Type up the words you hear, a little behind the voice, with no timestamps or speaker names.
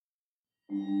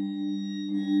Oh,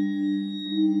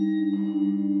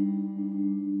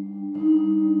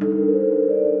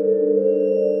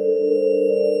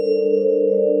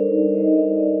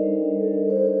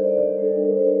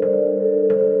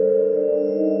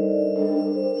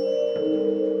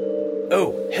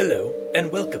 hello,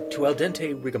 and welcome to Al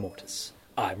Dente Rigamortis.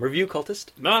 I'm Review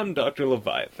Cultist. And I'm Dr.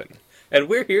 Leviathan. And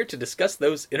we're here to discuss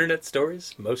those internet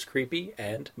stories most creepy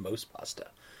and most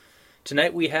pasta.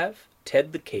 Tonight we have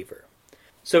Ted the Caver.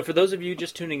 So for those of you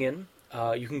just tuning in,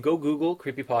 you can go Google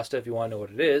creepypasta if you want to know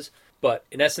what it is, but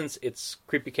in essence it's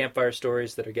creepy campfire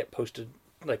stories that get posted,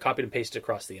 like copied and pasted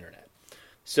across the internet.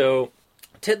 So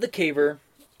Ted the Caver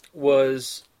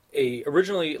was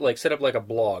originally set up like a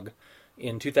blog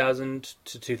in 2000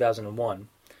 to 2001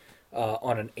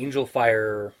 on an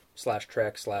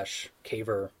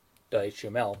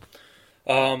angelfire/trek/caver.html.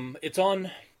 It's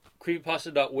on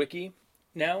creepypasta.wiki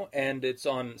now, and it's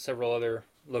on several other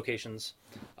locations.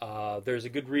 There's a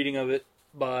good reading of it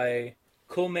by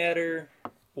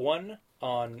Coolmatter1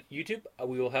 on YouTube.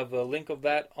 We will have a link of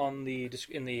that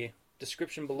in the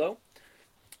description below.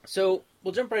 So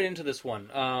we'll jump right into this one.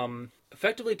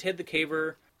 Effectively, Ted the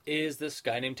Caver is this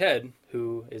guy named Ted,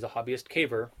 who is a hobbyist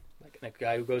caver, like a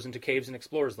guy who goes into caves and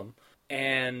explores them.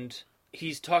 And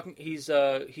he's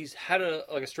had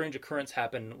a strange occurrence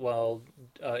happen while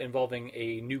involving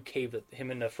a new cave that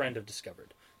him and a friend have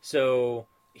discovered. So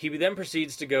he then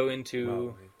proceeds to go into...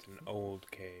 Oh, it's an old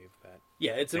cave.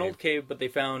 It's an old cave, but they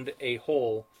found a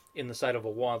hole in the side of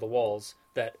one of the walls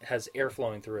that has air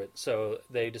flowing through it. So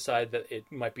they decide that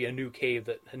it might be a new cave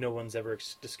that no one's ever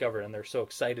discovered, and they're so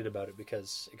excited about it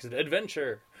because it's an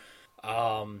adventure.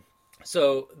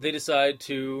 So they decide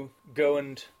to go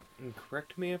and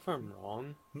correct me if I'm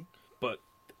wrong, but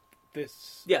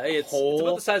this it's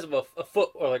about the size of a foot,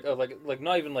 or like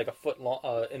not even like a foot long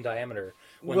in diameter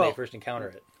when they first encounter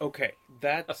it. Okay,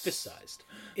 that's a fist sized.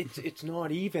 It's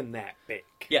not even that big.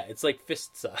 Yeah, it's like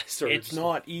fist sized. It's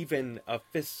not even a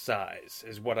fist size,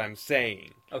 is what I'm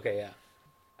saying. Okay,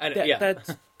 yeah.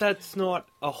 That's not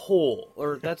a hole,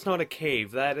 or that's not a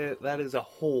cave. That is a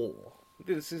hole.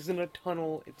 This isn't a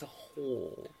tunnel, it's a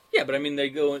hole. Yeah, but I mean,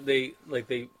 they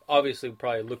obviously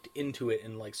probably looked into it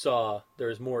and saw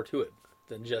there's more to it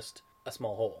than just a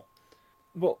small hole.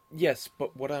 Well, yes,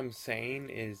 but what I'm saying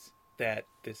is that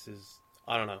this is,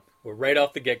 I don't know. We're right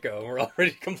off the get-go, and we're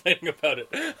already complaining about it.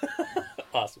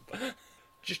 Awesome.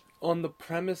 Just on the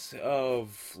premise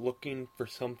of looking for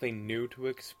something new to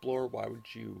explore, why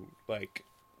would you, make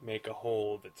a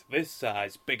hole that's this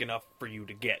size big enough for you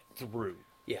to get through?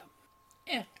 Yeah.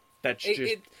 Yeah. That's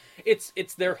just...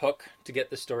 It's their hook to get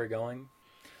the story going.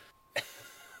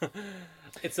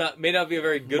 May not be a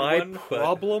very good one. My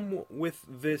problem with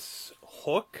this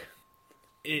hook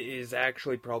is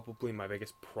actually probably my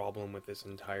biggest problem with this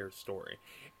entire story.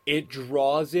 It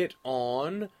draws it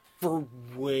on for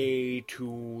way too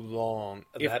long.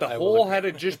 If the hole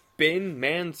had just been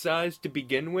man-sized to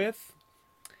begin with,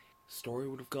 the story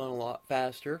would have gone a lot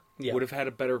faster. Yeah. Would have had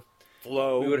a better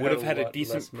flow. Would have had a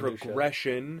decent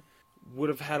progression. Would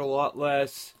have had a lot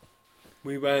less.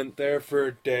 We went there for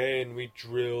a day and we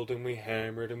drilled and we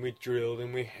hammered and we drilled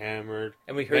and we hammered.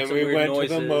 And we heard some weird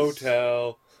noises. To the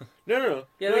motel. No.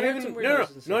 Yeah,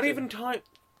 not even time.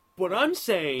 What I'm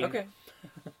saying... Okay.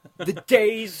 The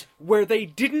days where they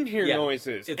didn't hear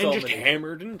noises and just medieval.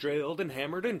 hammered and drilled,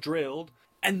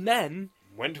 and then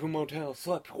went to a motel,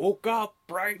 slept, woke up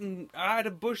bright and eyed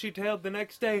and bushy-tailed the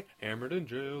next day, hammered and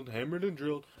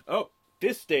drilled. Oh,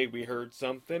 this day we heard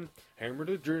something, hammered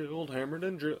and drilled.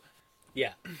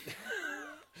 Yeah.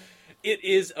 It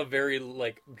is a very,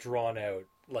 drawn out,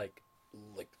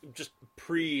 just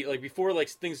before,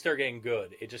 things start getting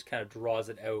good, it just kind of draws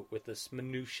it out with this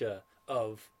minutia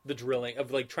of the drilling,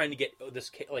 of trying to get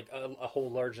this a hole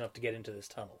large enough to get into this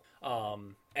tunnel.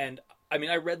 And I mean,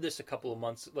 I read this a couple of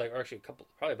months,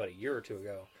 probably about a year or two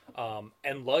ago,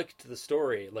 and liked the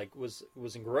story, was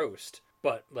engrossed.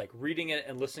 But reading it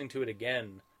and listening to it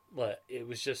again, it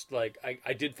was just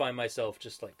I did find myself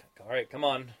just all right, come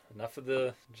on, enough of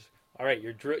the. All right,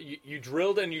 you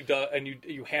drilled and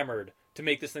you hammered to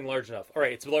make this thing large enough. All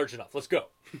right, it's large enough. Let's go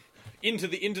into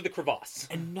the crevasse.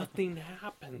 And nothing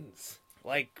happens.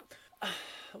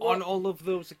 On all of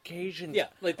those occasions. Yeah,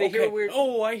 they hear weird...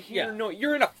 Oh, I hear no...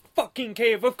 You're in a fucking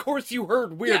cave. Of course you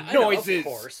heard weird noises. I know, of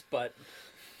course, but...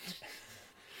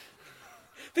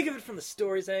 Think of it from the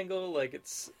story's angle.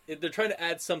 They're trying to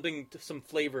add some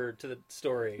flavor to the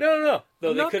story. No.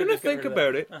 I'm not going to think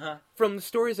about it from the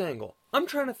story's angle. I'm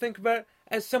trying to think about it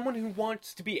as someone who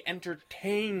wants to be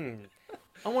entertained.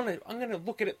 I'm going to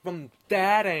look at it from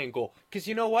that angle. Because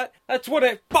you know what? That's what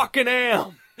I fucking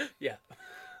am. Yeah.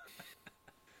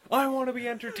 I want to be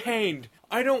entertained.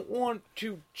 I don't want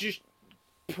to just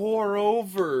pour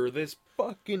over this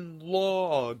fucking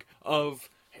log of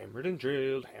hammered and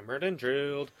drilled, hammered and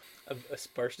drilled.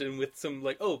 Sparsed in with some,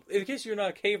 like, oh, in case you're not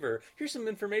a caver, here's some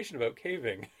information about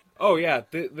caving. Oh yeah,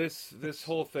 this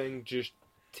whole thing just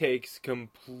takes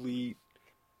complete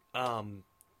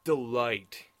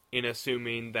delight in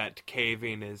assuming that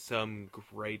caving is some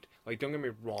great, like, don't get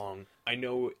me wrong, I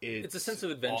know it's a sense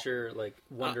of adventure, like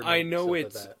wonderment. I know stuff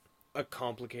it's like that. a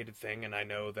complicated thing, and I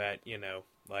know that, you know,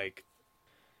 like,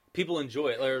 people enjoy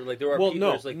it, or like there are well, people.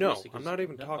 no, there's, like, no, seekers. I'm not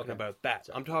even talking Okay. about that.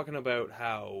 Sorry. I'm talking about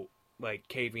how, like,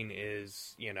 caving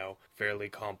is, you know, fairly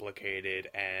complicated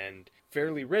and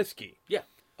fairly risky. Yeah.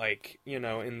 Like, you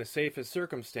know, in the safest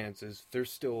circumstances,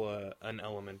 there's still an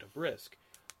element of risk.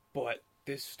 But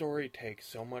this story takes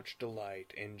so much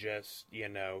delight in just, you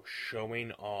know,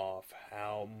 showing off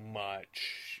how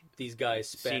much These guys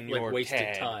spent, Senior like, wasted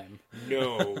Ted time.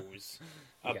 knows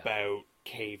Yeah. about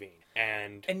caving.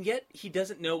 And yet he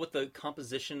doesn't know what the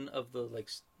composition of the, like,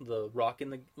 the rock in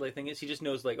the, like, thing is. He just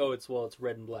knows, like, oh, it's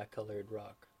red and black colored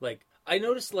rock. Like, I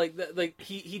noticed, like, that, like,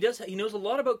 he knows a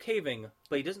lot about caving,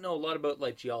 but he doesn't know a lot about,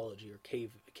 like, geology or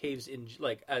caves in,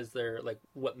 like, as they're, like,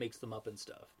 what makes them up and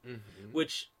stuff. Mhm.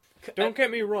 Which, don't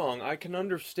get me wrong, I can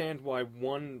understand why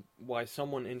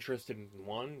someone interested in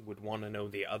one would want to know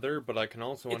the other, but I can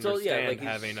also It's all- yeah, understand like,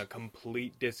 having a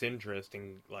complete disinterest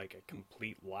and, like, a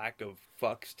complete lack of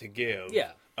fucks to give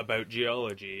Yeah. about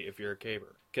geology if you're a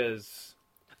caver. Because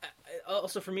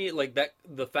also for me, like, that,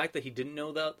 the fact that he didn't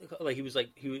know that, like, he was, like,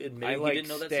 he admitted I he like didn't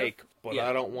know that steak, stuff. but Yeah.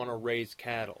 I don't want to raise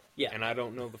cattle. Yeah. And I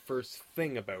don't know the first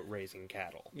thing about raising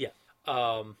cattle. Yeah.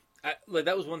 Like,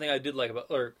 that was one thing I did like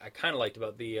about, or I kind of liked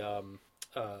about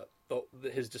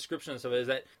his description and stuff, is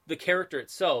that the character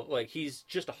itself, like, he's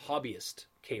just a hobbyist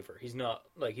caver. He's not,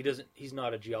 like, he's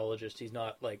not a geologist. He's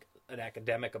not, like, an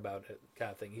academic about it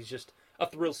kind of thing. He's just a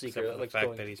thrill seeker Except for that the likes fact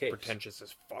going that to he's caves. pretentious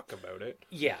as fuck about it.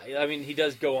 Yeah, I mean, he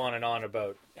does go on and on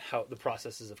about how the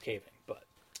processes of caving, but...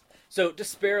 So, to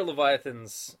spare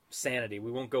Leviathan's sanity,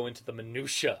 we won't go into the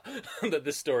minutia that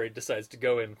this story decides to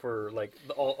go in for, like,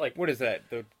 all, like... What is that?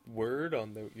 The word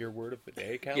on your word of the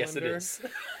day calendar? Yes, it is.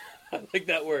 I like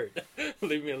that word.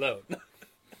 Leave me alone.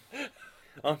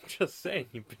 I'm just saying,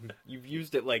 you've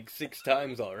used it like 6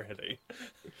 times already.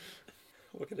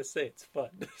 What can I say? It's fun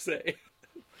to say.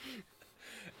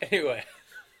 Anyway,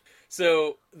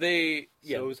 so they...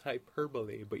 Yeah, So's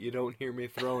hyperbole, but you don't hear me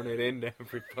throwing it into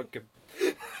every fucking...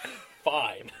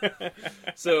 fine.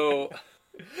 So...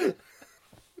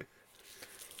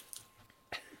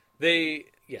 They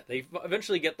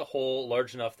eventually get the hole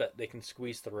large enough that they can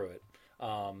squeeze through it.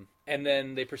 And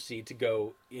then they proceed to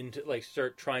go into, like,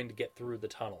 start trying to get through the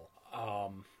tunnel.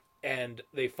 And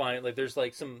they find, like, there's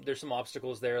some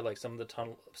obstacles there, like some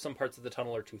parts of the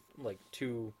tunnel are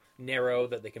too narrow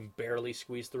that they can barely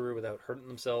squeeze through without hurting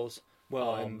themselves.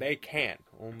 Well, and they can't.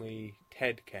 Only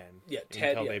Ted can. Yeah, Ted,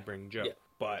 until yeah. they bring Joe. Yeah.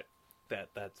 But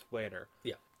that's later.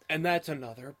 Yeah. And that's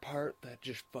another part that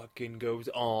just fucking goes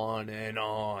on and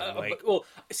on.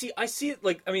 I see it,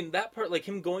 like, I mean, that part, like,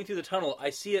 him going through the tunnel, I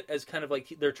see it as kind of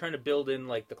like they're trying to build in,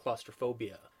 like, the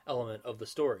claustrophobia element of the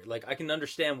story. Like, I can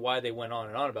understand why they went on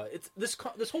and on about it. It's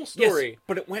this whole story. Yes,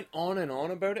 but it went on and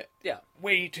on about it. Yeah.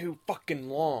 Way too fucking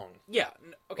long. Yeah.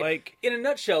 Okay. Like, in a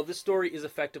nutshell, this story is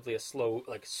effectively a slow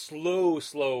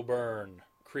burn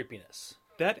creepiness.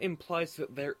 that implies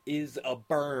that there is a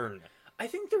burn. I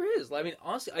think there is. I mean,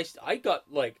 honestly, I felt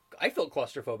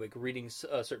claustrophobic reading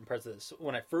certain parts of this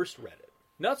when I first read it.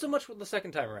 Not so much the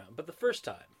second time around, but the first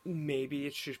time. Maybe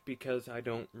it's just because I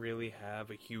don't really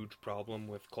have a huge problem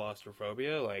with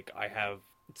claustrophobia. Like, I have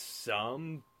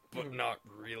some, but not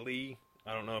really.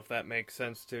 I don't know if that makes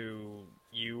sense to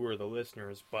you or the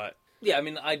listeners, but... Yeah, I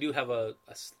mean, I do have a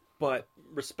But,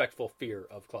 respectful fear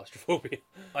of claustrophobia.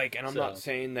 like, and I'm not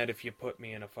saying that if you put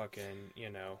me in a fucking,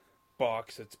 you know,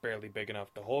 box that's barely big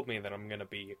enough to hold me, that I'm gonna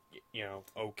be, you know,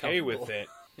 okay with it.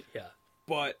 Yeah.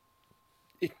 But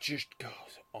it just goes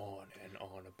on and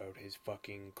on about his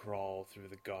fucking crawl through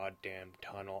the goddamn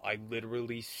tunnel. I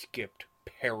literally skipped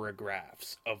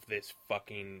paragraphs of this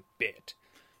fucking bit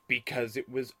because it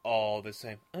was all the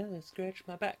same. Oh, scratch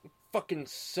my back. Fucking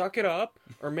suck it up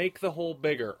or make the hole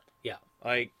bigger. Yeah.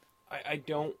 Like, I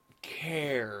don't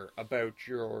care about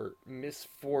your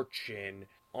misfortune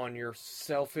on your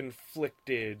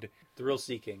self-inflicted...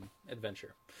 thrill-seeking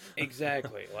adventure.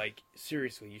 Exactly. Like,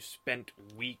 seriously, you spent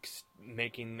weeks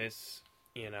making this,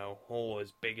 you know, hole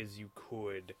as big as you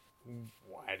could.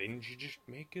 Why didn't you just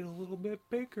make it a little bit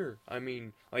bigger? I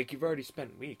mean, like, you've already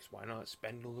spent weeks. Why not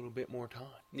spend a little bit more time?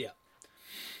 Yeah.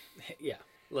 Yeah.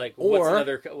 Like, Or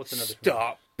what's another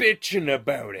stop bitching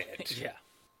about it. Yeah.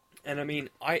 And I mean,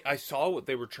 I saw what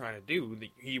they were trying to do.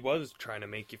 He was trying to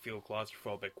make you feel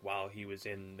claustrophobic while he was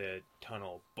in the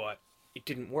tunnel, but it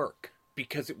didn't work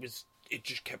because it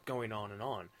just kept going on and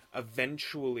on.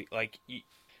 Eventually, like,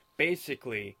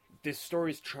 basically, this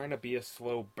story's trying to be a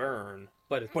slow burn,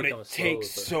 but it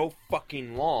takes so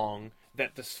fucking long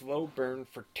that the slow burn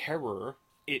for terror,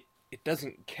 it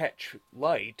doesn't catch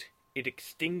light. It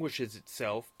extinguishes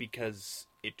itself because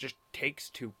it just takes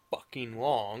too fucking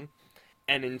long,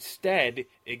 and instead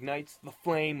ignites the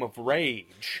flame of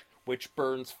rage, which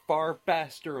burns far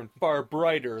faster and far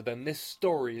brighter than this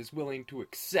story is willing to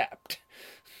accept.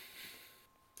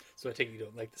 So I take you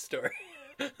don't like the story.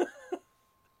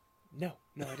 No,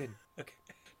 I didn't. Okay,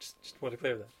 just want to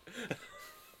clear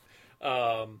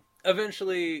that.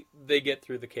 Eventually, they get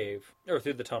through the cave, or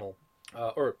through the tunnel.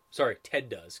 Ted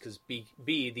does, because B,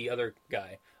 the other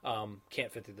guy, can't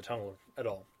fit through the tunnel at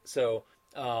all. So,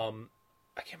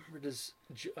 I can't remember, does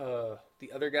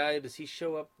the other guy, does he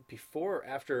show up before or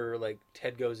after, like,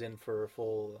 Ted goes in for a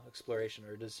full exploration?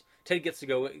 Or does Ted gets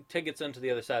onto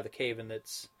the other side of the cave, and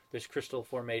there's crystal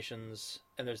formations,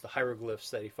 and there's the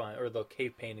hieroglyphs that he finds, or the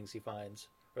cave paintings he finds,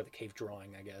 or the cave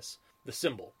drawing, I guess. The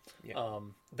symbol. Yeah.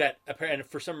 That apparently,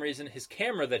 for some reason, his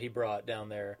camera that he brought down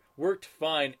there worked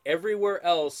fine everywhere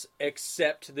else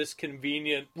except this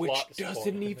convenient plot which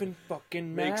doesn't even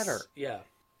fucking matter. Yeah.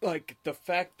 Like, the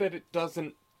fact that it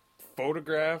doesn't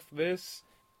photograph this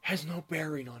has no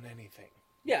bearing on anything.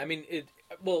 Yeah, I mean,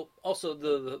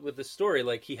 also with the story,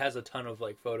 like, he has a ton of,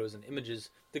 like, photos and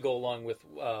images to go along with,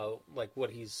 like,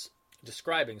 what he's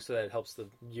describing, so that it helps the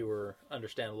viewer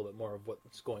understand a little bit more of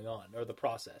what's going on, or the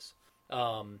process.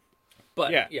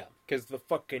 But, yeah. Because the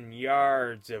fucking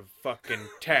yards of fucking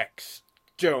text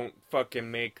don't fucking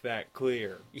make that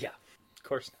clear. Yeah, of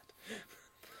course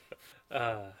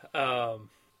not.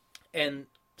 And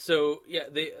so, yeah,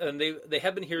 they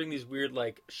have been hearing these weird,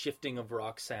 like, shifting of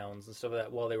rock sounds and stuff like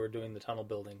that while they were doing the tunnel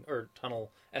building, or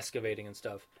tunnel excavating and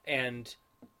stuff. And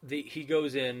he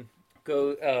goes in,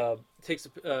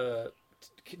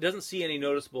 doesn't see any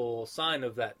noticeable sign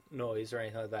of that noise or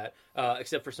anything like that,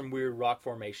 except for some weird rock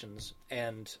formations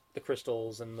and the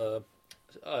crystals and the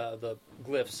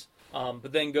glyphs.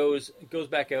 But then goes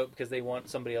back out because they want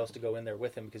somebody else to go in there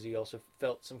with him, because he also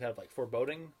felt some kind of, like,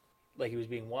 foreboding, like he was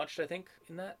being watched, I think,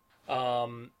 in that.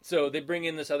 So they bring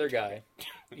in this other guy.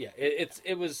 Yeah,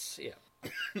 it was.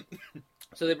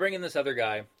 So they bring in this other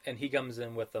guy, and he comes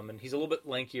in with them, and he's a little bit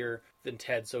lankier than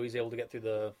Ted, so he's able to get through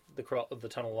the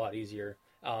tunnel a lot easier.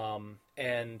 And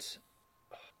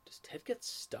does Ted get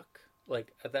stuck,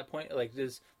 like, at that point? Like,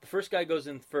 the first guy goes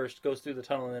in first, goes through the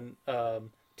tunnel, and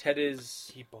Ted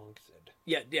is... He bonks it.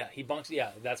 Yeah, he bonks...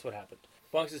 Yeah, that's what happened.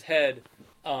 Bonks his head,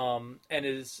 and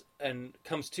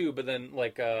comes to, but then,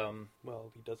 like...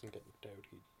 well, he doesn't get knocked out.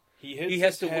 He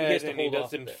has to hold and he off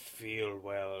doesn't feel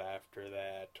well after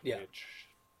that, yeah. Which...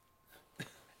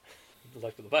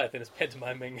 Like the Leviathan is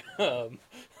pantomiming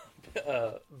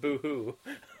boo-hoo.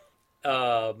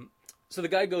 So the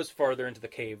guy goes farther into the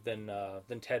cave than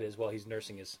Ted is while he's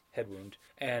nursing his head wound,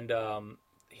 and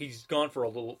he's gone for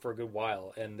a good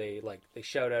while. And they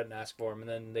shout out and ask for him, and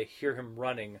then they hear him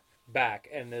running back,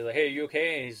 and they're like, "Hey, are you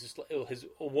okay?" And he's just, his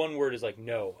one word is like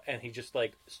 "no," and he just,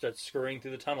 like, starts scurrying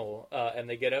through the tunnel. And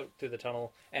they get out through the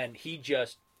tunnel, and he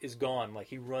just is gone. Like,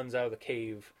 he runs out of the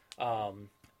cave.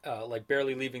 Like,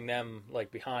 barely leaving them, like,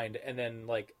 behind, and then,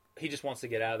 like, he just wants to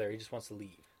get out of there. He just wants to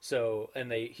leave. So,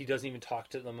 and he doesn't even talk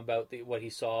to them about what he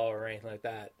saw or anything like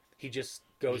that. He just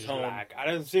goes home. Like, I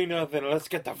didn't see nothing. Let's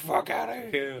get the fuck out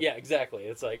of here. Yeah, exactly.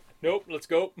 It's like, nope, let's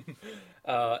go.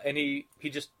 And he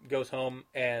just goes home,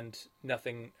 and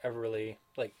nothing ever really,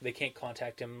 like, they can't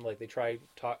contact him. Like, they try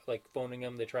phoning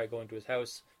him. They try going to his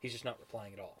house. He's just not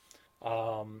replying at all.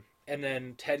 And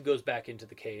then Ted goes back into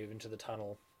the cave, into the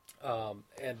tunnel.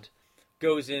 And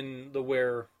goes in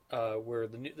where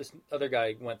this other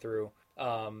guy went through,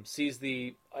 sees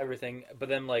everything, but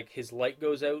then, like, his light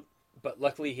goes out, but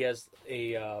luckily he has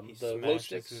the glow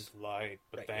sticks. His light,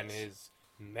 but right, then yes. his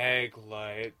mag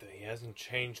light, he hasn't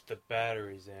changed the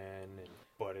batteries in,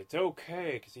 but it's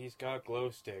okay because he's got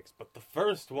glow sticks. But the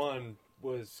first one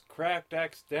was cracked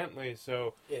accidentally,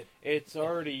 so it's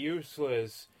already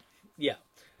useless. Yeah,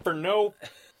 for no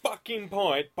fucking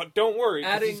point, but don't worry,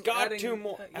 because he's got two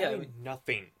more. Adding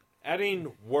nothing.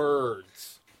 Adding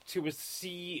words to a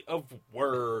sea of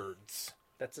words.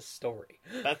 That's a story.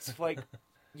 That's like,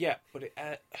 yeah, but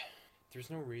there's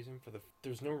no reason to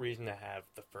have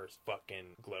the first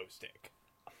fucking glow stick.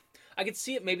 I could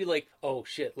see it maybe like, oh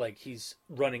shit, like he's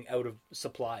running out of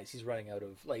supplies. He's running out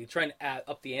of like trying to add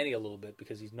up the ante a little bit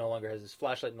because he's no longer has his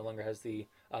flashlight, no longer has the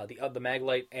mag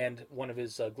light, and one of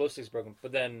his glow sticks broken.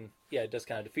 But then yeah, it does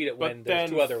kind of defeat it when there's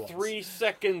two other ones. 3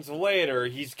 seconds later,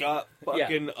 he's got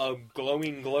fucking a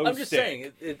glowing glow stick. I'm just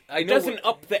saying, it doesn't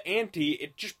up the ante.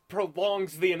 It just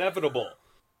prolongs the inevitable.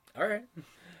 All right.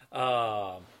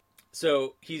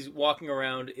 So he's walking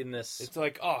around in this. It's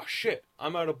like, oh shit,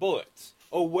 I'm out of bullets.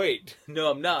 Oh wait, no,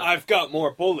 I'm not. I've got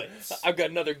more bullets. I've got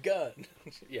another gun.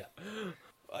 Yeah.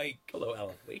 Like, hello,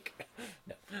 Alan Wake.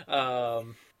 No.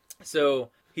 So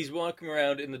he's walking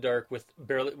around in the dark with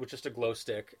just a glow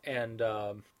stick, and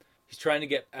he's trying to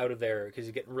get out of there because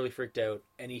he's getting really freaked out.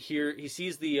 And he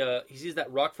sees that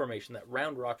rock formation, that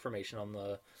round rock formation on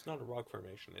the. It's not a rock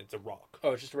formation. It's a rock.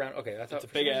 Oh, it's just a round. Okay, I thought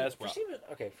it's a big ass rock.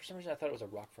 For some reason I thought it was a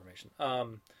rock formation.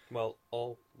 Well,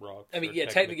 all rocks. I mean, yeah,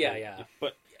 technically, yeah.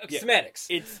 But yeah, semantics.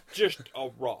 It's just a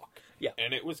rock. Yeah,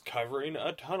 and it was covering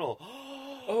a tunnel.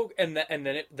 Oh, and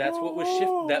then that's what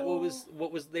was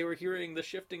what was they were hearing the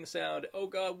shifting sound. Oh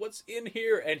God, what's in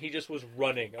here? And he just was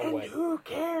running away. And who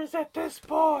cares at this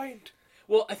point?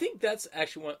 Well, I think that's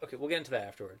actually one. Okay, we'll get into that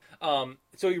afterward.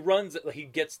 So he runs. He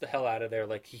gets the hell out of there.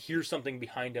 Like he hears something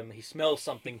behind him. He smells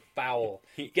something foul.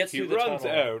 He runs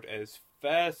out as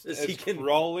fast as he can,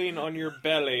 crawling on your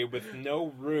belly with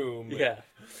no room. Yeah,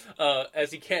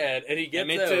 as he can, and he gets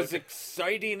and it's out. as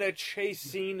exciting a chase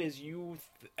scene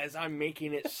as I'm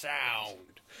making it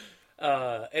sound.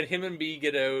 And him and B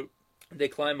get out. They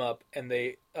climb up, and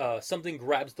they something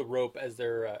grabs the rope as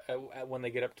they're when they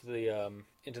get up to the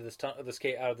into this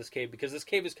cave, out of this cave, because this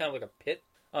cave is kind of like a pit,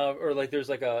 or like there's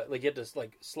like a you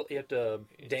have to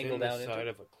dangle down the side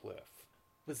of a cliff.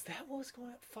 Was that what was going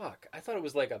on? Fuck, I thought it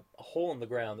was like a hole in the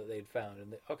ground that they'd found.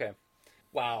 And okay,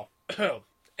 wow.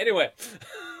 Anyway,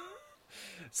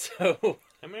 so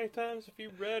how many times have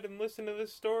you read and listened to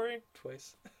this story?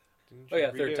 Twice. Oh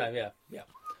yeah, third time. Yeah.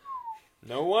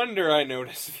 No wonder I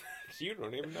noticed. You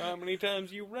don't even know how many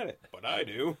times you read it, but I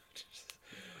do.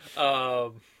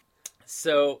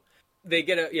 So they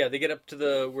get up to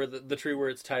the tree where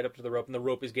it's tied up to the rope, and the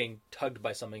rope is getting tugged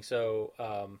by something.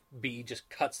 So B just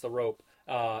cuts the rope,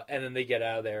 and then they get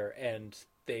out of there, and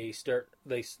they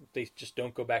just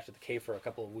don't go back to the cave for a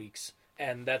couple of weeks,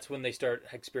 and that's when they start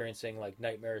experiencing like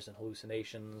nightmares and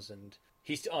hallucinations, and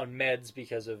he's on meds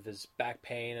because of his back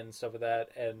pain and stuff like that,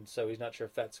 and so he's not sure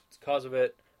if that's the cause of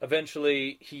it.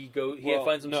 Eventually, he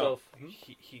finds himself. No.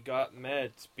 He got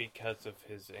meds because of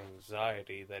his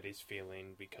anxiety that he's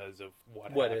feeling because of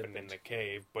what happened in the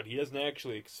cave. But he doesn't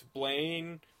actually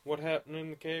explain what happened in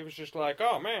the cave. It's just like,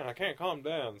 oh man, I can't calm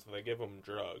down. So they give him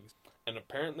drugs. And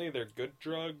apparently they're good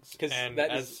drugs. And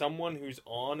as someone who's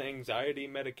on anxiety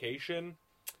medication,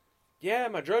 yeah,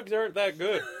 my drugs aren't that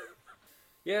good.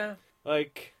 Yeah.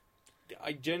 Like,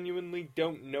 I genuinely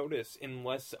don't notice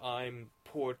unless I'm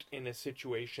put in a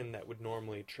situation that would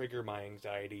normally trigger my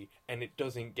anxiety, and it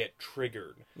doesn't get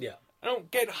triggered. Yeah. I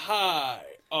don't get high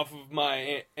off of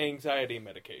my anxiety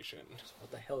medication.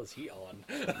 What the hell is he on?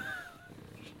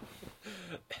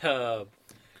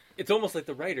 It's almost like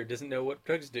the writer doesn't know what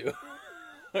drugs do.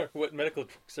 Or what medical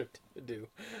drugs do.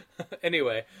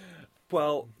 Anyway.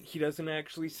 Well, he doesn't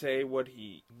actually say what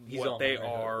they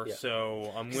are, yeah. So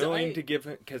I'm willing to give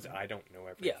him, because I don't know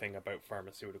everything about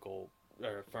pharmaceuticals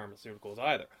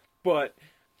either. But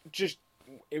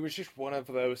it was just one of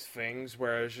those things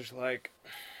where I was just like,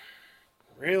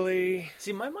 really?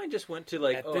 See, my mind just went to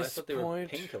like, I thought they were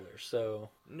painkillers. So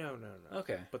no.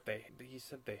 Okay, but he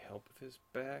said they help with his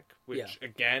back, which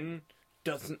again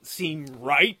doesn't seem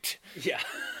right. Yeah.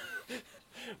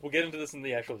 We'll get into this in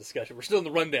the actual discussion. We're still in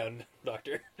the rundown,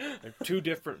 Doctor. They're two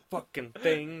different fucking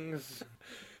things.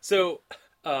 So,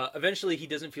 eventually he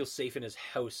doesn't feel safe in his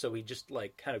house, so he just,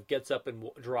 like, kind of gets up and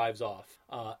drives off.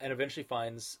 And eventually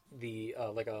finds the,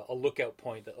 a lookout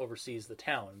point that oversees the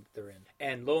town they're in.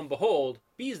 And lo and behold,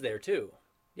 B's there, too.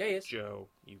 Yeah, he is. Joe,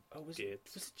 was it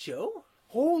Joe?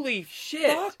 Holy shit.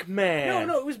 Fuck, man.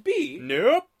 No, it was B.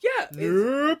 Nope. Yeah.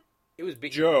 Nope. It was B.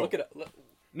 Joe. Look it up.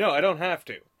 No, I don't have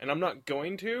to. And I'm not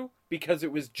going to, because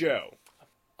it was Joe.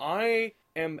 I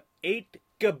am 8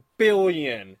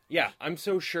 gabillion. Yeah, I'm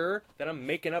so sure that I'm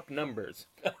making up numbers.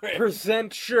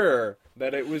 Right. % sure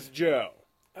that it was Joe.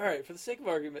 Alright, for the sake of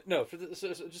argument... No,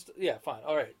 fine.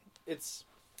 Alright. It's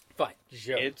fine.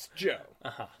 Joe. It's Joe.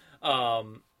 Uh-huh.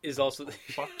 Is also...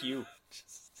 Fuck you.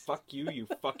 Fuck you, you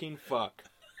fucking fuck.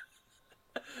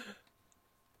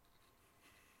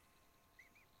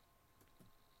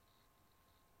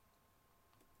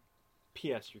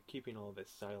 P.S. You're keeping all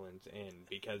this silence in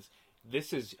because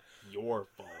this is your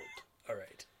fault. All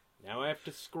right. Now I have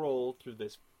to scroll through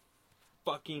this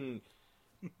fucking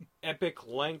epic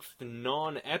length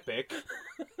non-epic.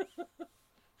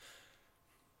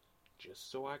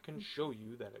 Just so I can show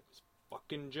you that it was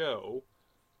fucking Joe.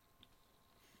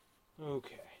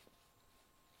 Okay.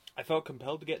 I felt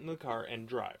compelled to get in the car and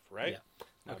drive, right?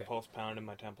 Yeah. Okay. My pulse pounded,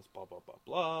 my temples, blah, blah, blah,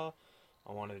 blah.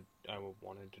 I wanted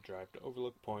to drive to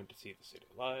Overlook Point to see the city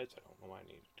lights. I don't know why I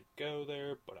needed to go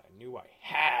there, but I knew I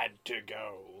had to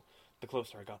go. The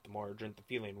closer I got, the more urgent the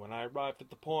feeling. When I arrived at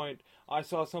the point, I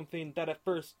saw something that at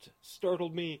first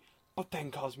startled me, but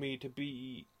then caused me to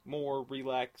be more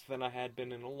relaxed than I had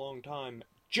been in a long time.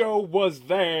 Joe was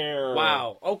there!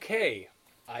 Wow, okay.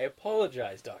 I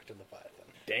apologize, Dr. Leviathan.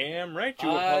 Damn right you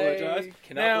apologize.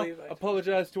 Now,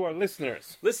 apologize to our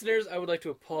listeners. Listeners, I would like to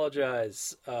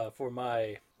apologize for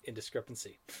my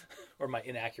indiscrepancy, or my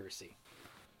inaccuracy.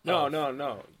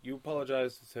 No. You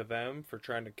apologize to them for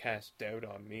trying to cast doubt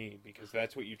on me, because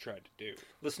that's what you tried to do.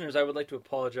 Listeners, I would like to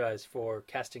apologize for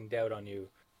casting doubt on you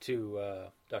to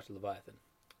Dr. Leviathan.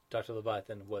 Dr.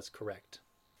 Leviathan was correct.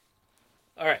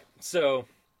 Alright, so,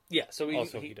 yeah. So he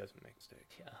doesn't make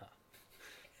mistakes. Yeah.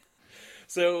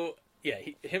 So, yeah,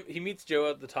 he meets Joe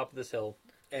at the top of this hill,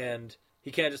 and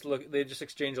he can't just look. They just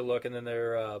exchange a look, and then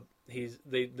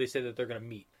they say that they're going to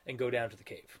meet and go down to the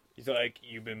cave. He's like,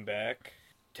 "You been back?"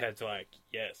 Ted's like,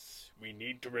 "Yes, we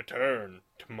need to return.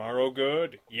 Tomorrow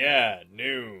good? Yeah,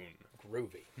 noon."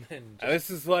 Groovy. And this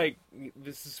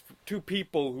is two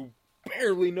people who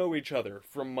barely know each other,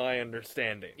 from my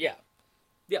understanding. Yeah.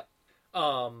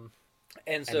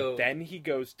 And then he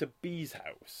goes to B's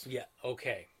house. Yeah,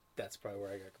 okay. That's probably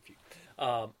where I got confused.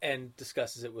 And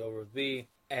discusses it with B,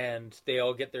 and they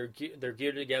all get their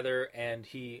gear together, and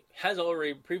he has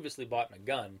already previously bought a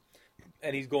gun,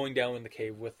 and he's going down in the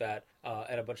cave with that,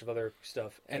 and a bunch of other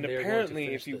stuff. And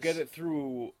apparently, if you get it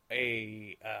through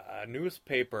a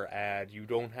newspaper ad, you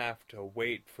don't have to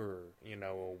wait for,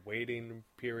 a waiting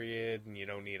period, and you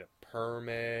don't need a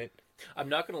permit. I'm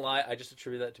not going to lie, I just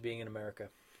attribute that to being in America.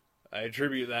 I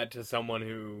attribute that to someone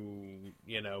who,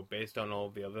 based on all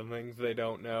the other things they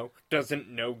don't know, doesn't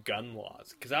know gun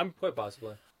laws. Because I'm... Quite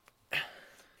possibly.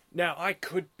 Now, I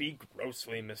could be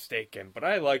grossly mistaken, but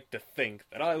I like to think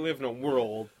that I live in a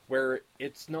world where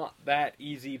it's not that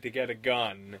easy to get a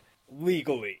gun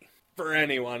legally for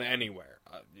anyone anywhere.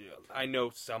 I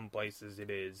know some places it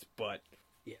is, but...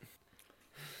 Yeah.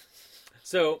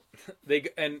 So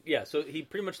he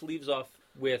pretty much leaves off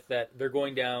with that they're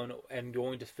going down and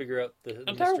going to figure out the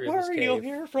mystery of this cave. You'll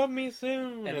hear from me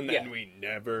soon. And then we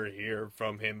never hear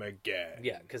from him again.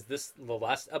 Yeah, because the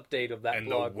last update of that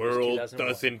blog was 2001. And the world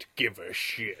doesn't give a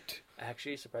shit.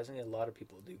 Actually, surprisingly, a lot of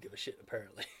people do give a shit,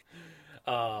 apparently.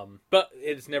 But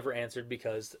it's never answered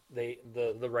because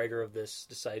the writer of this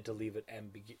decided to leave it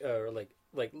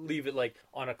leave it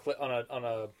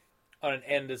on an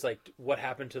end is like, what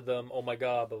happened to them? Oh my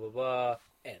god, blah blah blah.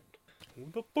 End. Who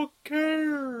the fuck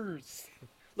cares?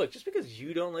 Look, just because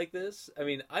you don't like this, I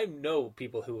mean, I know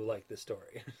people who like this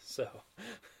story, so.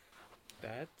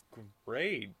 That's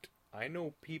great. I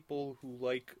know people who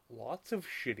like lots of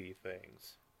shitty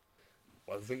things.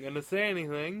 Wasn't gonna say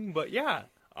anything, but yeah,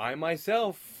 I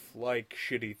myself like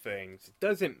shitty things. It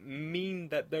doesn't mean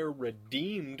that they're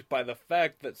redeemed by the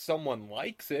fact that someone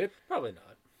likes it. Probably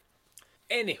not.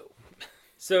 Anywho.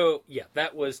 So, yeah,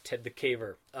 that was Ted the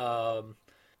Caver.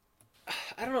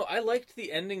 I don't know. I liked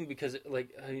the ending because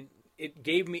it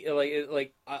gave me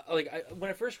when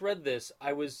I first read this,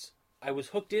 I was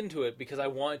hooked into it because I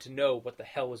wanted to know what the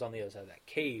hell was on the other side of that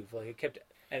cave. Like it kept.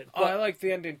 I liked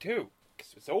the ending too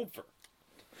because it's over.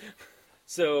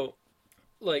 So,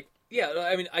 yeah,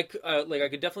 I mean, I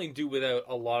could definitely do without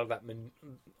a lot of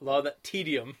that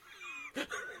tedium.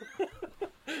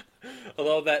 A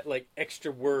lot of that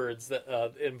extra words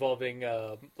that involving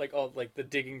the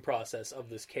digging process of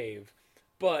this cave,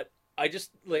 but I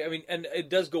just and it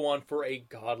does go on for a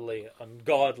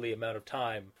ungodly amount of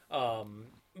time.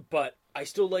 But I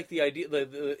still like the idea.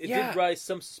 It did rise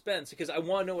some suspense because I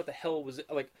want to know what the hell was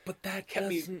like. But that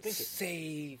doesn't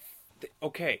save.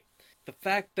 Okay, the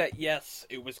fact that yes,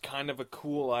 it was kind of a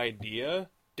cool idea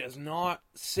does not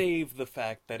save the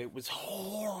fact that it was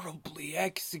horribly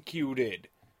executed.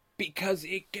 Because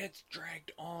it gets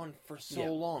dragged on for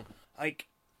so long. I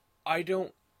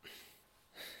don't...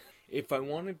 If I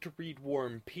wanted to read War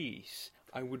and Peace,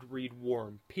 I would read War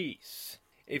and Peace.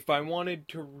 If I wanted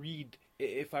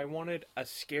a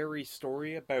scary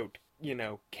story about,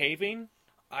 caving,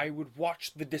 I would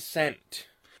watch The Descent.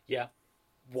 Yeah.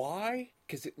 Why?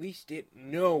 Because at least it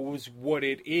knows what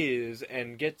it is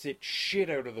and gets its shit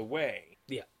out of the way.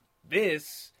 Yeah.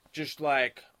 This... just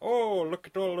oh, look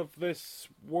at all of this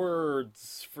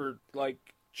words for,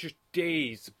 just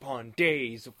days upon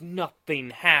days of nothing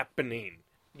happening.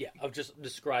 Yeah, of just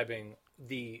describing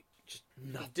the just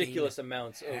Nothing ridiculous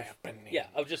amounts happening.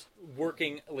 of just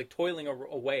working, like toiling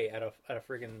away at a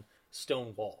friggin'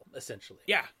 stone wall, essentially.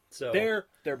 Yeah. So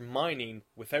They're mining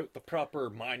without the proper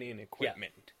mining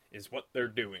equipment is what they're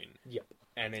doing. Yep.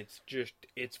 And it's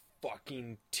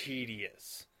fucking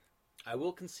tedious. I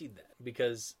will concede that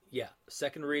because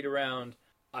second read around,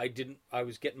 I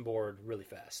was getting bored really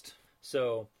fast.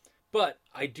 So, but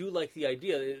I do like the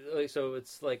idea. So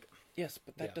it's like, yes,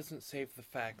 but that doesn't save the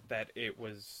fact that it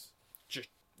was just,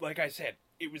 like I said,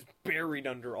 it was buried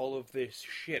under all of this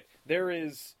shit. There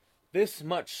is this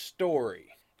much story,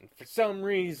 and for some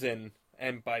reason,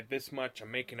 and by this much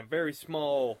I'm making a very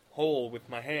small hole with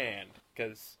my hand,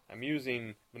 because I'm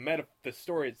using the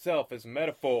story itself as a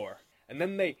metaphor, and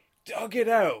then they dug it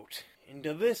out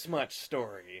into this much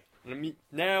story, and I'm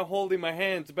now holding my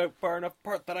hands about far enough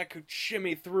apart that I could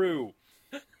shimmy through.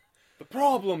 The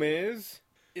problem is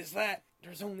that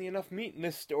there's only enough meat in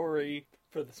this story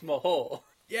for the small hole.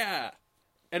 Yeah,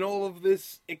 and all of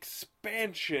this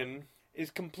expansion is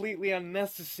completely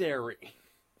unnecessary.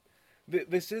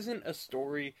 This isn't a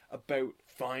story about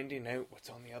finding out what's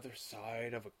on the other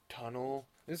side of a tunnel.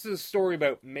 This is a story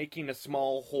about making a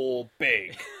small hole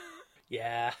big.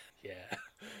 Yeah.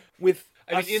 With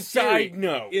in side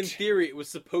note. In theory, it was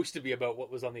supposed to be about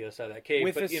what was on the other side of that cave.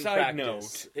 With but a in side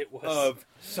practice, note it was of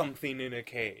something in a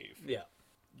cave. Yeah.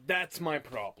 That's my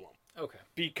problem. Okay.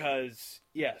 Because,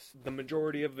 yes, the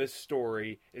majority of this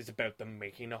story is about them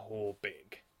making a hole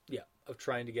big. Yeah, of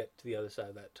trying to get to the other side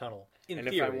of that tunnel. And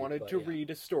if I wanted to read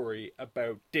a story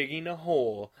about digging a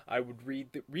hole, I would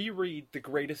reread The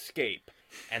Great Escape.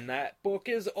 And that book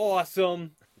is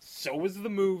awesome. So is the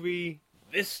movie.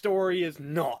 This story is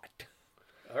not.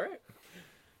 All right.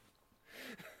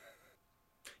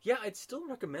 Yeah, I'd still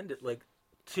recommend it.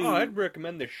 I'd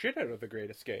recommend the shit out of The Great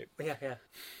Escape. Yeah.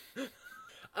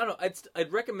 I don't know.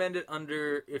 I'd recommend it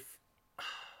under if.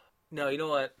 No, you know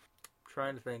what? I'm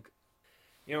trying to think.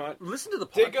 You know what? Listen to the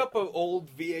podcast. Dig up an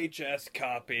old VHS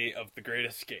copy of The Great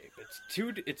Escape.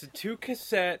 It's a two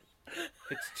cassette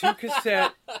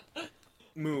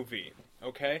movie.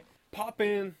 Okay, pop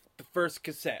in the first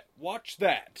cassette. Watch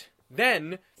that.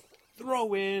 Then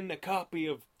throw in a copy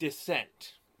of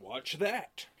Descent. Watch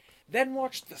that. Then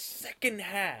watch the second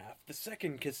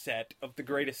cassette of The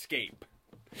Great Escape.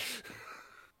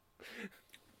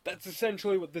 That's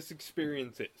essentially what this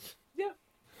experience is. Yeah.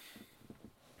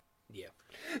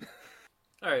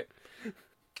 Alright.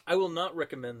 I will not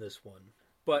recommend this one,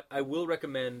 but I will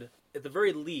recommend, at the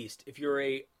very least, if you're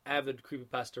a avid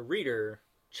creepypasta reader,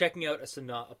 checking out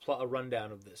a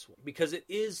rundown of this one. Because it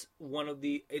is one of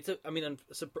the...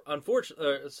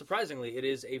 surprisingly, it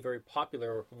is a very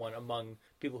popular one among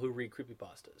people who read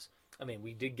creepypastas. I mean,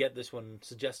 we did get this one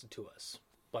suggested to us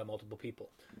by multiple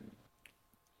people.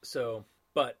 So,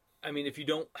 but, I mean, if you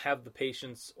don't have the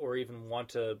patience or even want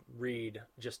to read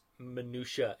just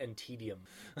minutia and tedium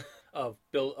of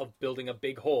building a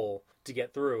big hole to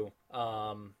get through,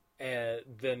 and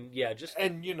then, just...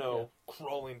 And,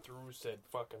 crawling through said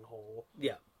fucking hole.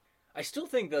 Yeah. I still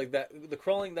think that the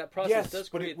crawling, that process does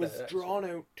create but it was drawn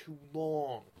out too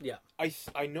long. Yeah. I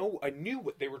knew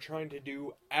what they were trying to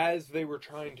do as they were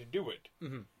trying to do it.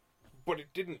 Mm-hmm. But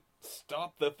it didn't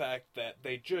stop the fact that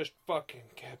they just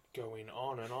fucking kept going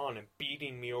on and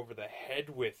beating me over the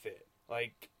head with it.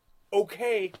 Like,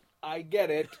 okay, I get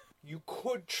it. You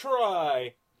could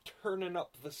try turning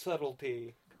up the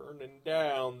subtlety, turning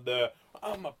down the,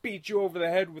 I'm gonna beat you over the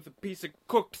head with a piece of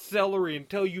cooked celery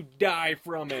until you die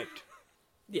from it.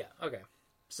 Yeah, okay.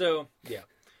 So, yeah.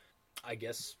 I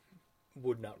guess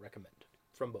would not recommend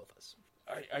from both of us.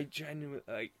 I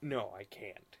genuinely, no, I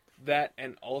can't. That,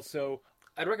 and also...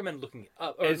 I'd recommend looking it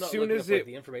up.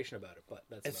 The information about it, but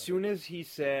that's... As soon as he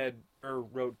said, or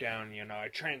wrote down, I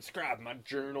transcribed my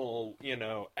journal,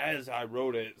 as I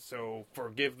wrote it, so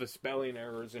forgive the spelling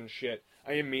errors and shit,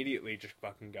 I immediately just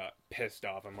fucking got pissed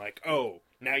off. I'm like, oh,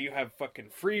 now you have fucking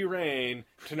free reign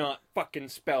to not fucking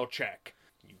spell check.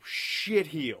 You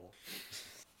shitheel.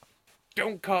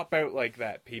 Don't cop out like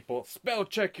that, people. Spell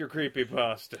check your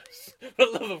creepypastas. For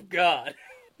the love of God.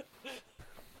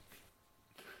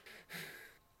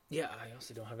 Yeah, I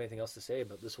also don't have anything else to say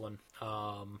about this one.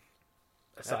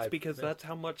 That's because that's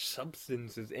how much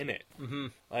substance is in it. Mm-hmm.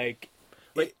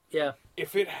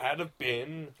 If it had have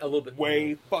been a little bit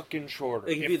way fucking shorter,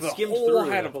 like if the hole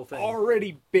had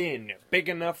already been big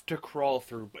enough to crawl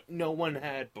through, but no one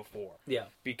had before. Yeah.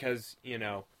 Because,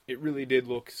 it really did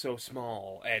look so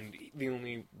small, and the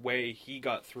only way he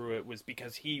got through it was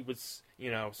because he was,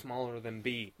 smaller than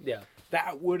B. Yeah.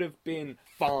 That would have been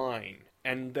fine.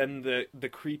 And then the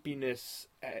creepiness,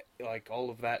 like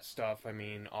all of that stuff, I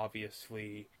mean,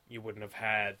 obviously you wouldn't have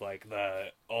had like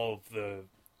all of the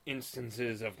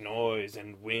instances of noise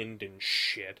and wind and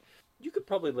shit. You could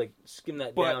probably like skim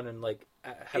that down and like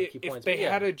have key points. If they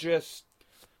had to just...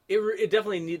 It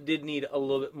definitely did need a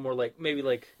little bit more like, maybe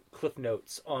like cliff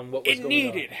notes on what was going on. It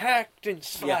needed hacked and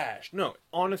slashed. Yeah. No,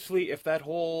 honestly, if that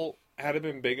hole had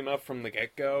been big enough from the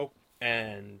get-go,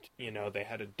 and, they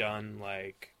had done,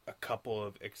 like, a couple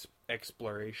of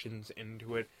explorations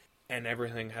into it, and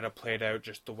everything had played out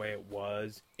just the way it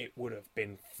was, it would have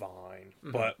been fine.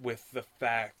 Mm-hmm. But with the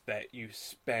fact that you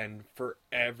spend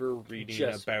forever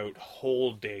reading about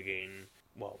hole digging,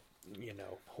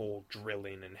 hole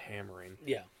drilling and hammering,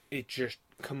 it just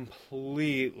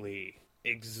completely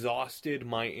exhausted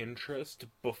my interest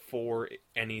before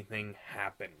anything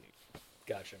happened.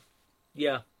 Gotcha.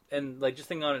 Yeah. And, like, just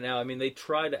thinking on it now, I mean, they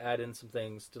try to add in some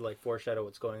things to, like, foreshadow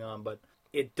what's going on, but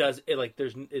there's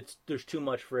too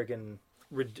much friggin',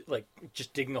 like,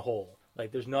 just digging a hole.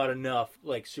 Like, there's not enough,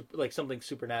 like, something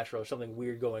supernatural or something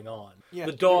weird going on. Yeah,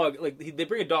 the dog, like, they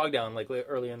bring a dog down, like,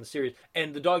 earlier in the series,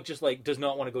 and the dog just, like, does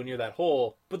not want to go near that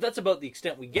hole, but that's about the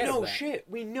extent we get of that. No shit,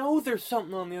 we know there's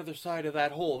something on the other side of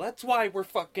that hole. That's why we're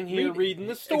fucking here reading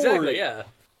the story. Exactly, yeah.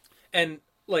 And...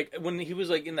 like when he was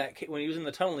like when he was in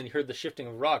the tunnel and he heard the shifting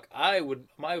of rock,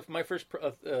 my first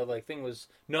like thing was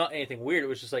not anything weird. It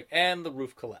was just like, and the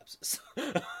roof collapses,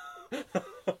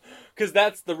 because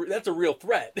that's a real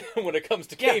threat when it comes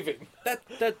to caving.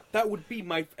 That would be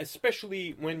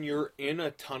especially when you're in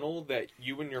a tunnel that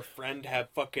you and your friend have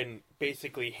fucking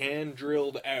basically hand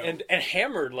drilled out and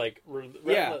hammered like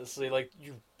relentlessly, like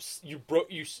you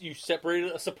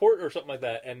separated a support or something like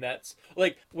that, and that's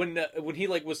like when he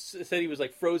like said he was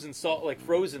like frozen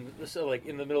like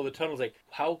in the middle of the tunnel. Like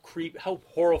how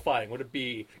horrifying would it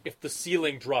be if the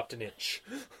ceiling dropped an inch?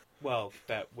 Well,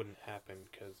 that wouldn't happen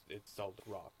because it's solid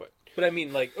rock, but I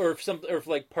mean, like, or if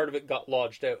like part of it got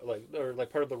lodged out, like, or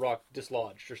like part of the rock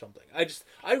dislodged or something.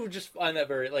 I would just find that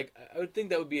very, like, I would think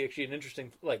that would be actually an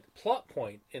interesting like plot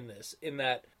point in this, in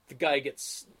that the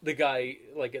guy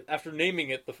like after naming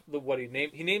it what he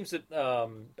names it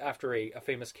after a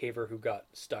famous caver who got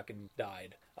stuck and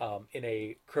died in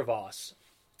a crevasse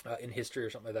in history or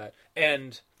something like that,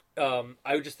 and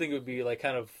I would just think it would be like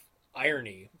kind of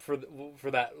irony for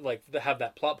that, like, to have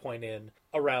that plot point in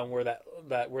around where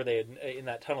they had in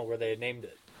that tunnel where they had named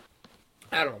it.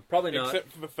 I don't know, probably not.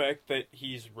 Except for the fact that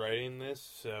he's writing this,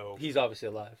 so he's obviously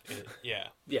alive. Yeah.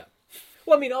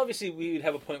 Well, I mean, obviously we would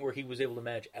have a point where he was able to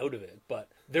manage out of it, but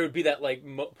there would be that like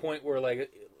point where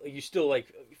like you still like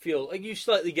feel like you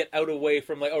slightly get out away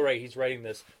from like, oh right, he's writing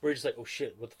this. Where you're just like, oh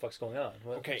shit, what the fuck's going on?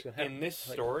 Okay, in this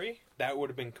story, that would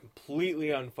have been completely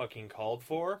unfucking called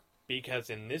for. Because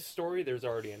in this story, there's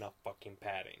already enough fucking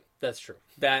padding. That's true.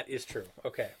 That is true.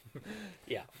 Okay.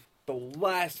 Yeah. The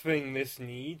last thing this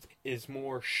needs is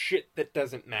more shit that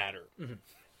doesn't matter. Mm-hmm.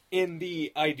 In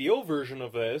the ideal version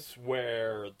of this,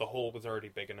 where the hole was already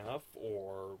big enough,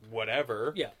 or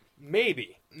whatever,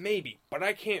 maybe. But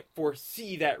I can't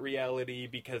foresee that reality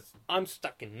because I'm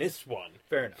stuck in this one.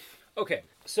 Fair enough. Okay,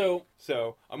 so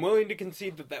I'm willing to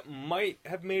concede that might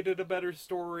have made it a better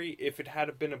story if it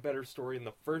had been a better story in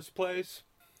the first place.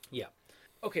 Yeah.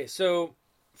 Okay, so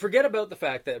forget about the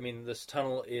fact that, I mean, this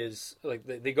tunnel is, like,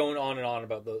 they go on and on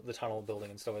about the tunnel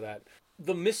building and stuff like that.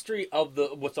 The mystery of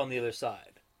what's on the other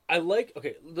side.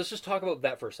 Okay, let's just talk about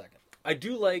that for a second. I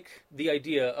do like the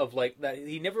idea of, like, that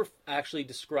he never actually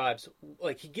describes,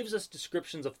 like, he gives us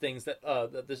descriptions of things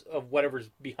of whatever's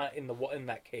behind in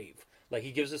that cave. Like,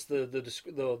 he gives us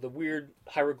the weird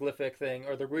hieroglyphic thing,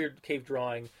 or the weird cave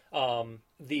drawing,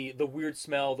 the weird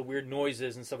smell, the weird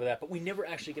noises and stuff like that. But we never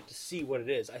actually get to see what it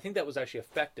is. I think that was actually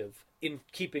effective in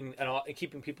keeping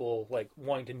people like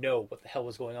wanting to know what the hell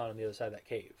was going on the other side of that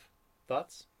cave.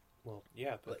 Thoughts? Well,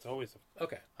 yeah, that's always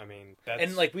okay. I mean, that's...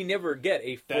 And, like, we never get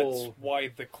a full... That's why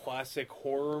the classic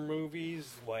horror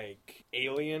movies, like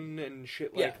Alien and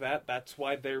shit like that, that's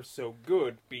why they're so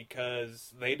good,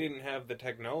 because they didn't have the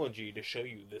technology to show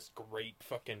you this great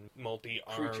fucking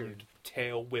multi-armed,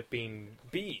 tail-whipping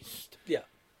beast. Yeah.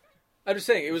 I'm just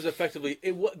saying, it was effectively...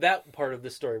 that part of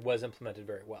this story was implemented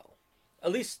very well.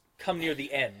 At least come near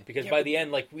the end, because by the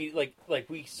end, we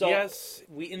saw,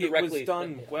 we indirectly... It was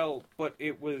done well, but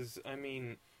it was, I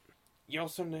mean, you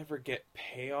also never get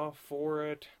payoff for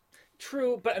it.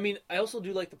 True, but I mean, I also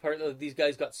do like the part that these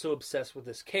guys got so obsessed with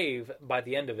this cave by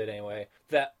the end of it, anyway.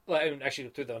 That, well, I mean, actually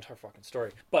through the entire fucking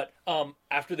story. But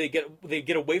after they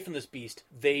get away from this beast,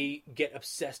 they get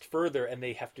obsessed further, and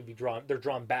they have to be drawn. They're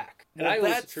drawn back. And well, I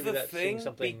always that's attribute the that to thing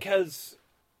something because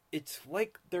it's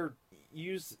like they're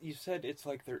you said it's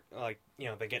like they're like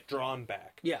they get drawn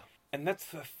back. Yeah, and that's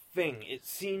the thing. It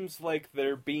seems like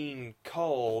they're being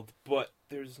called, but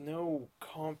there's no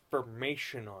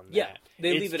confirmation on that. Yeah,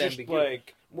 they leave it just ambiguous.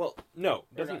 like, well, no,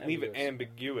 it Or doesn't not leave it ambiguous.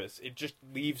 ambiguous. It just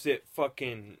leaves it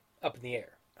fucking, up in the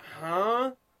air.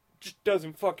 huh? Just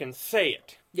doesn't fucking say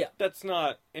it. Yeah. That's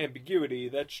not ambiguity.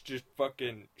 That's just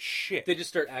fucking shit. They just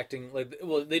start acting like,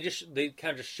 well, they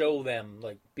kind of just show them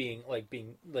being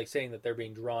saying that they're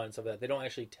being drawn and stuff like that. They don't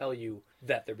actually tell you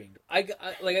that they're being.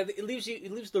 It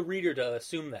leaves the reader to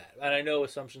assume that, and I know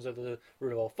assumptions are the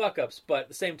root of all fuck ups, but at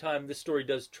the same time, this story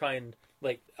does try and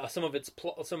some of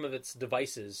its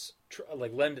devices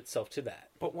lend itself to that.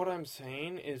 But what I'm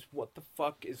saying is, what the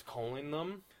fuck is calling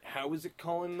them? How is it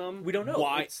calling them? We don't know.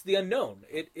 Why? It's the unknown.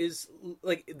 It is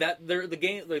like that. The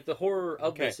game, the horror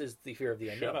of Okay. this is the fear of the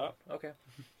unknown. Shut up. Okay.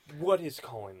 What is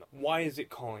calling them? Why is it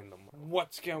calling them?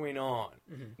 What's going on?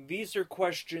 Mm-hmm. These are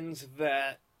questions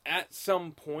that, at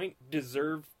some point,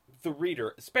 deserve the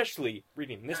reader, especially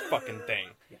reading this fucking thing,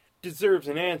 deserves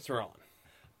an answer on.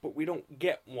 But we don't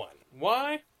get one.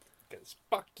 Why? Because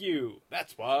fuck you.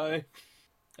 That's why.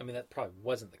 I mean, that probably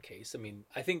wasn't the case. I mean,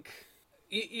 I think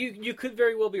you could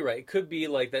very well be right. It could be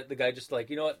like that. The guy just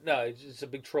you know what? No, it's just a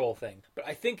big troll thing. But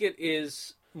I think it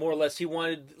is more or less he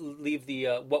wanted to leave the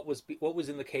what was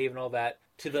in the cave and all that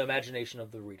to the imagination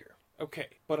of the reader. Okay,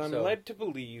 but I'm So- led to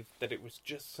believe that it was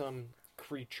just some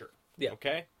creature. Yeah.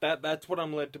 Okay? That's what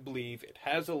I'm led to believe. It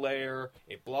has a lair.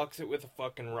 It blocks it with a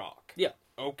fucking rock. Yeah.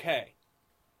 Okay.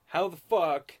 How the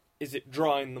fuck is it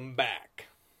drawing them back?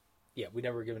 Yeah, we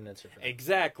never given an answer for that.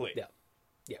 Exactly. Yeah.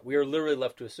 Yeah, we are literally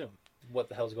left to assume what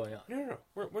the hell's going on. No.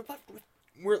 We're left with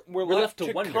we're left left to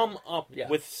to wonder. come up Yeah.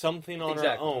 with something on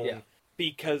Exactly, our own yeah.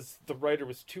 because the writer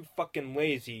was too fucking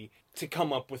lazy to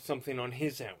come up with something on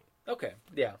his own. Okay,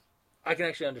 yeah. I can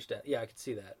actually understand. Yeah, I can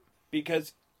see that.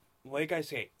 Because, like I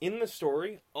say, in the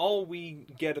story, all we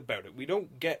get about it, we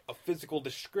don't get a physical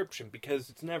description because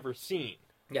it's never seen.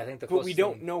 Yeah, I think the But we closest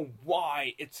don't thing- know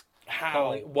why it's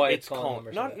why it's it's calling calling. them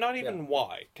or Not something. not even Yeah.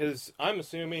 why, because I'm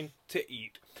assuming to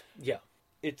eat. Yeah.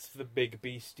 It's the big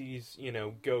beasties,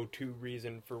 go-to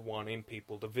reason for wanting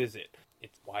people to visit.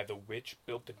 It's why the witch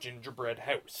built the gingerbread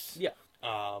house. Yeah.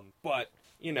 But,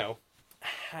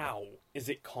 how is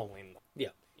it calling them?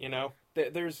 Yeah.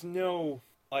 There's no,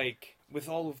 with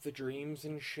all of the dreams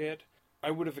and shit, I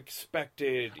would have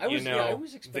expected, I was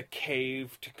the expect-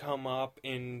 cave to come up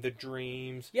in the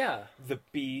dreams, Yeah. the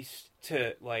beast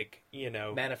to,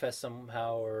 Manifest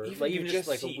somehow, or even just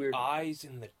like see a weird. eyes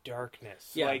in the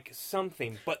darkness, Yeah.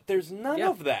 something. But there's none Yeah.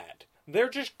 of that. They're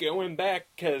just going back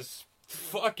because,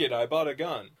 fuck it, I bought a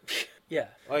gun. Yeah.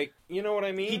 You know what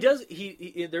I mean? He does.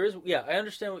 He there is. Yeah, I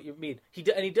understand what you mean. He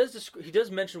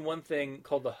does mention one thing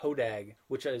called the hodag,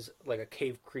 which is like a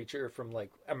cave creature from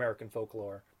American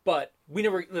folklore. But we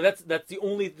never. That's the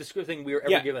only thing we were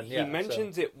ever given. Yeah, he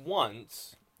mentions it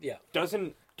once. Yeah.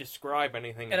 Doesn't describe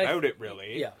anything And about it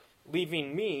really. Yeah.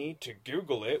 Leaving me to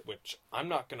Google it, which I'm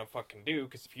not gonna fucking do,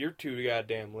 because if you're too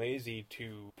goddamn lazy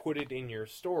to put it in your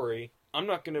story, I'm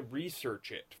not gonna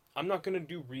research it. I'm not gonna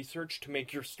do research to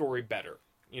make your story better.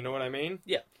 You know what I mean?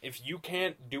 Yeah. If you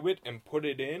can't do it and put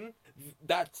it in,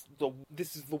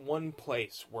 this is the one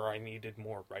place where I needed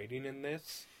more writing in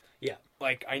this. Yeah.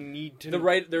 I need to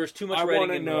There's too much I writing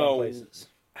wanna in know- the wrong places.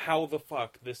 how the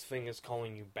fuck this thing is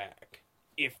calling you back,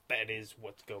 if that is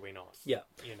what's going on. Yeah,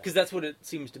 because that's what it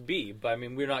seems to be. But I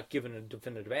mean, we're not given a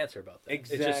definitive answer about that. It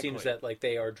just seems Exactly. that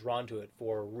they are drawn to it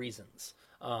for reasons.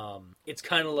 It's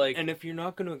kind of like And if you're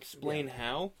not going to explain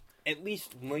how, at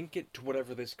least link it to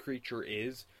whatever this creature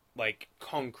is,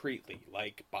 concretely,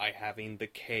 by having the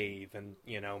cave and,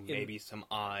 maybe some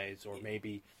eyes, or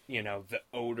maybe, the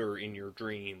odor in your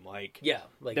dream.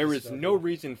 There this is no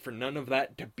reason for none of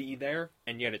that to be there,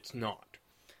 and yet it's not.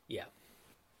 Yeah,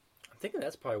 I'm thinking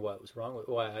that's probably what was wrong with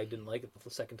why I didn't like it the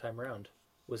second time around.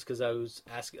 Was because I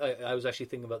was actually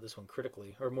thinking about this one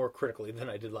critically, or more critically than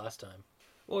I did last time.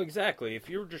 Well, exactly. If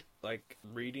you were just,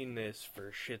 reading this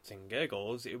for shits and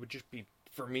giggles, it would just be,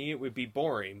 for me, it would be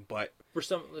boring, but For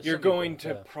some, you're some going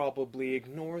people, to probably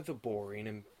ignore the boring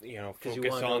and, you focus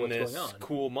wanna know on what's this going on.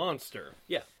 cool monster.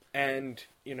 Yeah. And,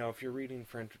 if you're reading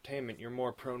for entertainment, you're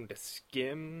more prone to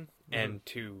skim and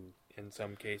to in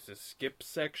some cases skip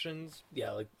sections.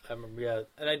 Yeah, like I remember. Yeah,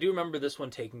 and I do remember this one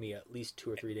taking me at least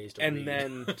 2 or 3 days to read. And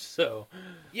then, so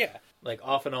yeah, like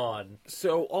off and on.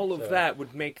 so all of that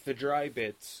would make the dry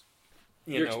bits,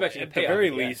 You're expecting at to pay the very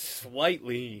off again. least,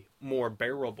 slightly more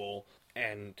bearable,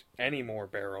 and any more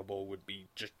bearable would be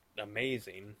just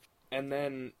amazing. And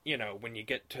then, when you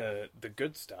get to the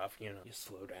good stuff, you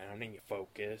slow down and you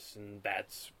focus, and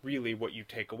that's really what you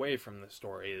take away from the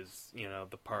story is,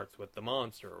 the parts with the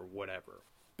monster or whatever.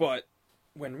 But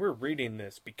when we're reading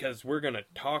this, because we're going to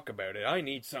talk about it, I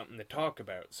need something to talk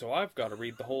about, so I've got to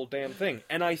read the whole damn thing.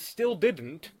 And I still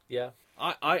didn't. Yeah.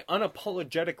 I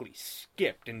unapologetically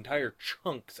skipped entire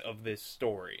chunks of this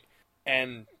story.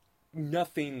 And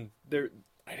nothing there,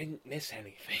 I didn't miss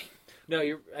anything. No,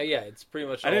 yeah, it's pretty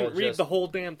much. I didn't read just the whole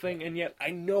damn thing, and yet I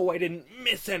know I didn't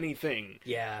miss anything.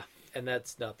 Yeah, and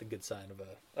that's not the good sign of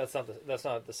that's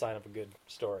not the sign of a good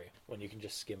story when you can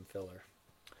just skim filler.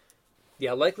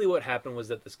 Yeah, likely what happened was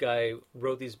that this guy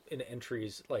wrote these in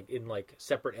entries, in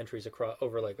separate entries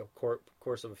over a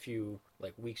course of a few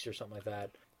weeks or something like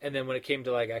that. And then when it came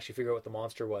to actually figure out what the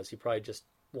monster was, he probably just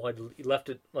he left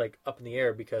it up in the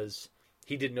air because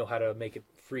he didn't know how to make it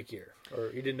freakier, or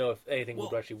he didn't know if anything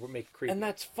would actually make it creepy. And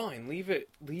that's fine. Leave it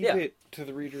to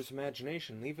the reader's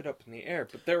imagination. Leave it up in the air.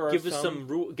 But there are give us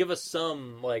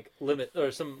some limit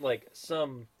or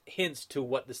some hints to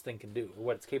what this thing can do or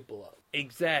what it's capable of.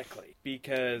 Exactly,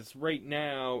 because right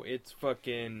now it's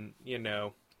fucking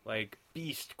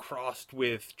Beast crossed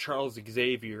with Charles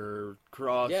Xavier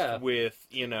crossed with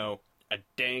a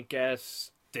dank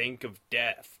ass stink of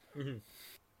death. Mm-hmm.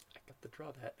 To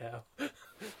draw that now.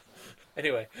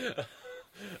 Anyway,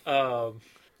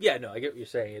 yeah, no, I get what you're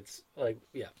saying. It's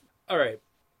all right.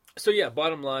 So yeah,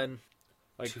 bottom line,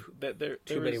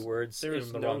 too many words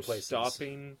in the wrong places.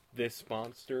 Stopping this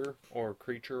monster or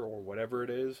creature or whatever it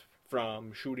is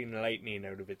from shooting lightning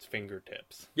out of its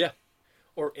fingertips. Yeah,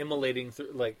 or immolating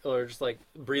through or just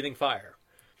breathing fire,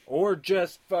 or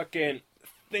just fucking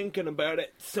thinking about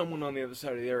it, someone on the other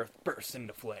side of the earth bursts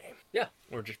into flame. Yeah.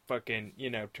 Or just fucking,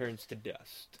 turns to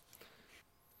dust.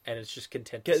 And it's just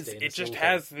content to stay in because it just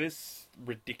has this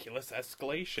ridiculous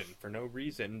escalation for no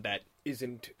reason that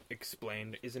isn't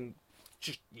explained,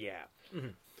 Mm-hmm.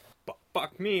 But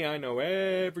fuck me, I know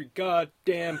every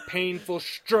goddamn painful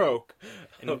stroke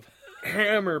and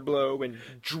hammer blow and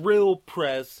drill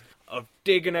press of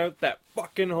digging out that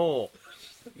fucking hole.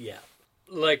 Yeah.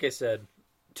 Like I said,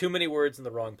 too many words in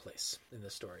the wrong place in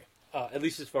this story. At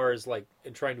least as far as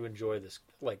in trying to enjoy this,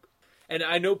 and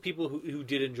I know people who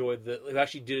did enjoy who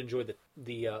actually did enjoy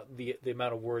the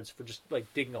amount of words for just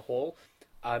digging a hole.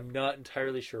 I'm not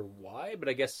entirely sure why, but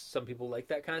I guess some people like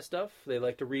that kind of stuff. They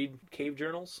like to read cave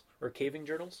journals or caving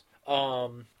journals.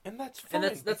 And that's fine.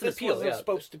 And that's an appeal. This was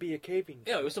supposed to be a caving.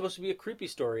 Yeah, it was supposed to be a creepy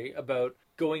story about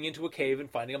going into a cave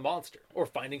and finding a monster or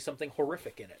finding something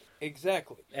horrific in it.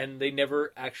 Exactly. And they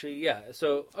never actually. Yeah.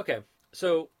 So okay.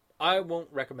 So I won't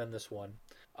recommend this one,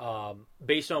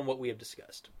 based on what we have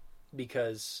discussed,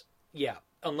 because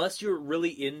unless you're really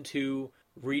into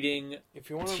reading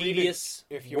tedious,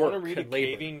 if you want to read a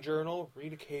caving journal,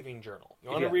 read a caving journal. You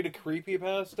want to read a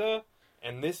creepypasta,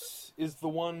 and this is the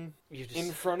one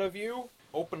in front of you.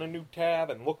 Open a new tab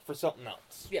and look for something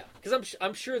else. Yeah, because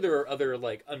I'm sure there are other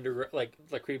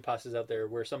creepypastas out there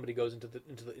where somebody goes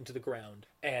into the ground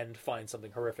and finds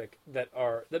something horrific that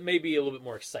may be a little bit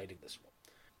more exciting. This one,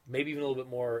 maybe even a little bit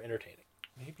more entertaining.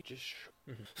 Maybe just.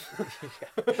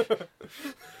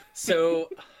 So,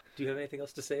 do you have anything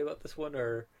else to say about this one,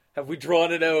 or have we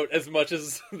drawn it out as much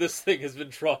as this thing has been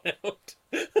drawn out?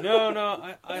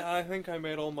 No. I think I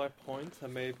made all my points. I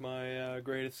made my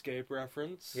Great Escape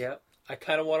reference. Yeah. I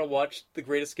kind of want to watch The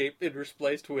Great Escape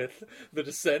interspliced with The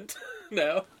Descent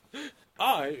now.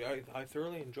 I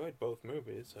thoroughly enjoyed both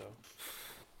movies, so.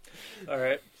 All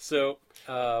right. So,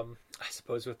 I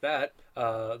suppose with that,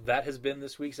 that has been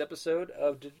this week's episode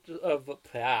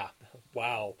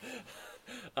wow.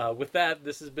 With that,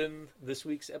 this has been this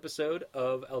week's episode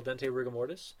of Al Dente Rigor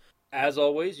Mortis. As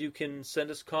always, you can send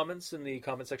us comments in the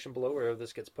comment section below wherever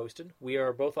this gets posted. We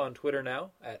are both on Twitter now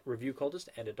at Review Cultist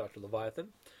and at Dr. Leviathan.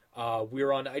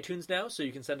 We're on iTunes now, so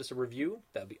you can send us a review.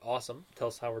 That'd be awesome. Tell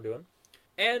us how we're doing.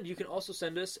 And you can also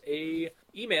send us a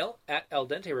email at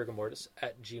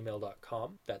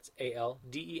aldenterigormortis@gmail.com. That's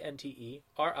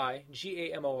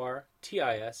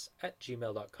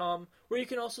aldenterigormortis@gmail.com, where you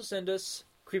can also send us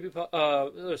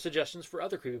suggestions for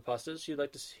other creepypastas you'd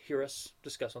like to hear us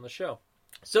discuss on the show.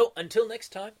 So, until next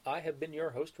time, I have been your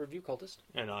host, Review Cultist.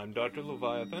 And I'm Dr.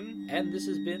 Leviathan. And this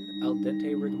has been Al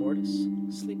Dente Rigor Mortis.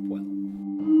 Sleep well.